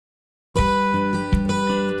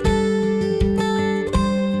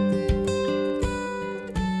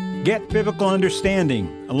Get biblical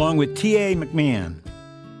understanding, along with T.A. McMahon.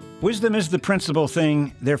 Wisdom is the principal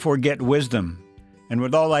thing, therefore get wisdom. And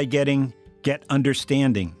with all thy getting, get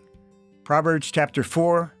understanding. Proverbs chapter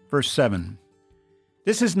 4, verse 7.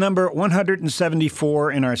 This is number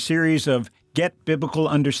 174 in our series of Get Biblical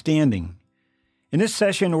Understanding. In this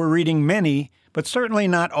session, we're reading many, but certainly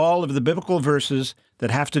not all of the biblical verses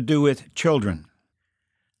that have to do with children.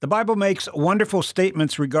 The Bible makes wonderful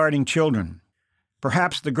statements regarding children.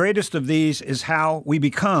 Perhaps the greatest of these is how we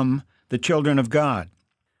become the children of God.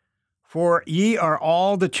 For ye are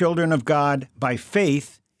all the children of God by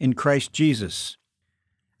faith in Christ Jesus.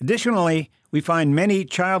 Additionally, we find many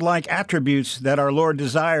childlike attributes that our Lord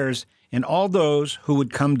desires in all those who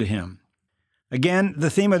would come to Him. Again, the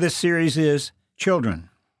theme of this series is children.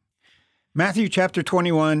 Matthew chapter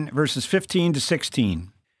 21, verses 15 to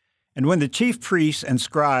 16. And when the chief priests and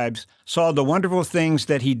scribes saw the wonderful things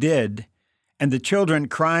that He did, and the children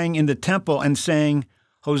crying in the temple and saying,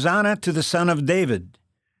 Hosanna to the Son of David,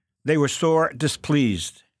 they were sore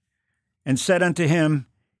displeased, and said unto Him,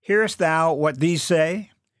 Hearest thou what these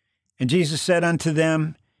say? And Jesus said unto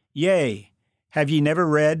them, Yea, have ye never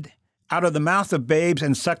read, Out of the mouth of babes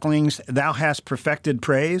and sucklings thou hast perfected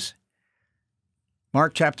praise?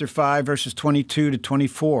 Mark chapter 5, verses 22 to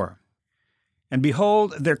 24. And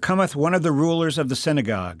behold, there cometh one of the rulers of the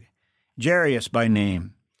synagogue, Jairus by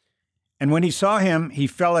name. And when he saw him, he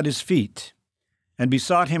fell at his feet, and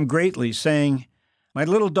besought him greatly, saying, My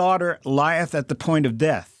little daughter lieth at the point of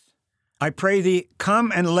death. I pray thee,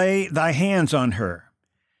 come and lay thy hands on her,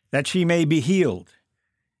 that she may be healed,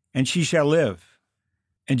 and she shall live.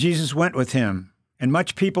 And Jesus went with him, and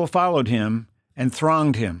much people followed him, and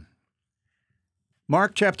thronged him.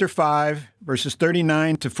 Mark chapter 5, verses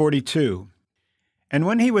 39 to 42. And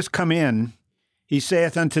when he was come in, he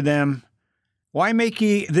saith unto them, Why make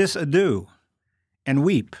ye this ado, and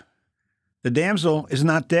weep? The damsel is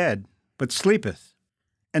not dead, but sleepeth.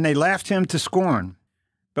 And they laughed him to scorn.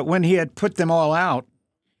 But when he had put them all out,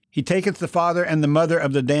 he taketh the father and the mother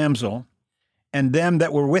of the damsel, and them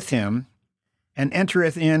that were with him, and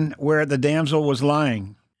entereth in where the damsel was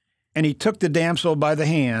lying. And he took the damsel by the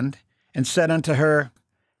hand, and said unto her,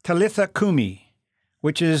 Talitha, cumi,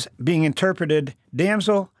 which is, being interpreted,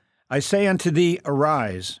 Damsel, I say unto thee,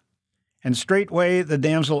 arise. And straightway the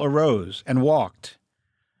damsel arose, and walked.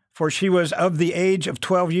 For she was of the age of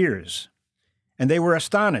 12 years. And they were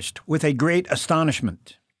astonished with a great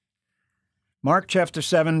astonishment. Mark chapter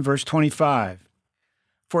 7, verse 25.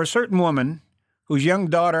 For a certain woman, whose young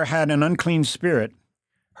daughter had an unclean spirit,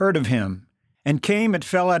 heard of him, and came and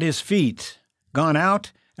fell at his feet, gone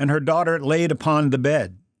out, and her daughter laid upon the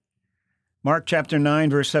bed. Mark chapter 9,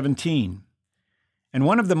 verse 17. And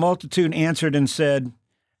one of the multitude answered and said,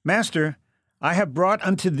 Master, I have brought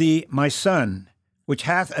unto thee my son, which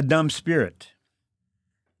hath a dumb spirit.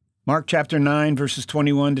 Mark chapter 9, verses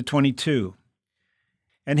 21 to 22.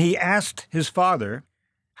 And he asked his father,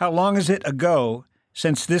 How long is it ago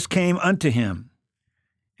since this came unto him?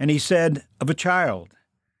 And he said, Of a child.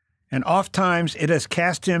 And ofttimes it has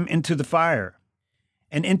cast him into the fire,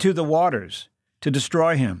 and into the waters, to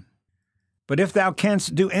destroy him. But if thou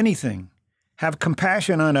canst do anything, have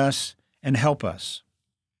compassion on us, and help us.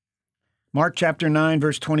 Mark chapter 9,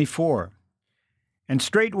 verse 24. And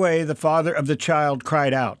straightway the father of the child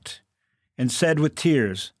cried out, and said with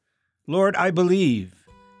tears, Lord, I believe.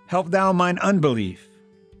 Help thou mine unbelief.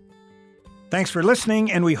 Thanks for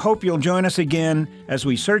listening, and we hope you'll join us again as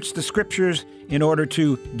we search the Scriptures in order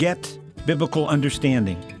to get biblical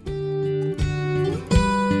understanding.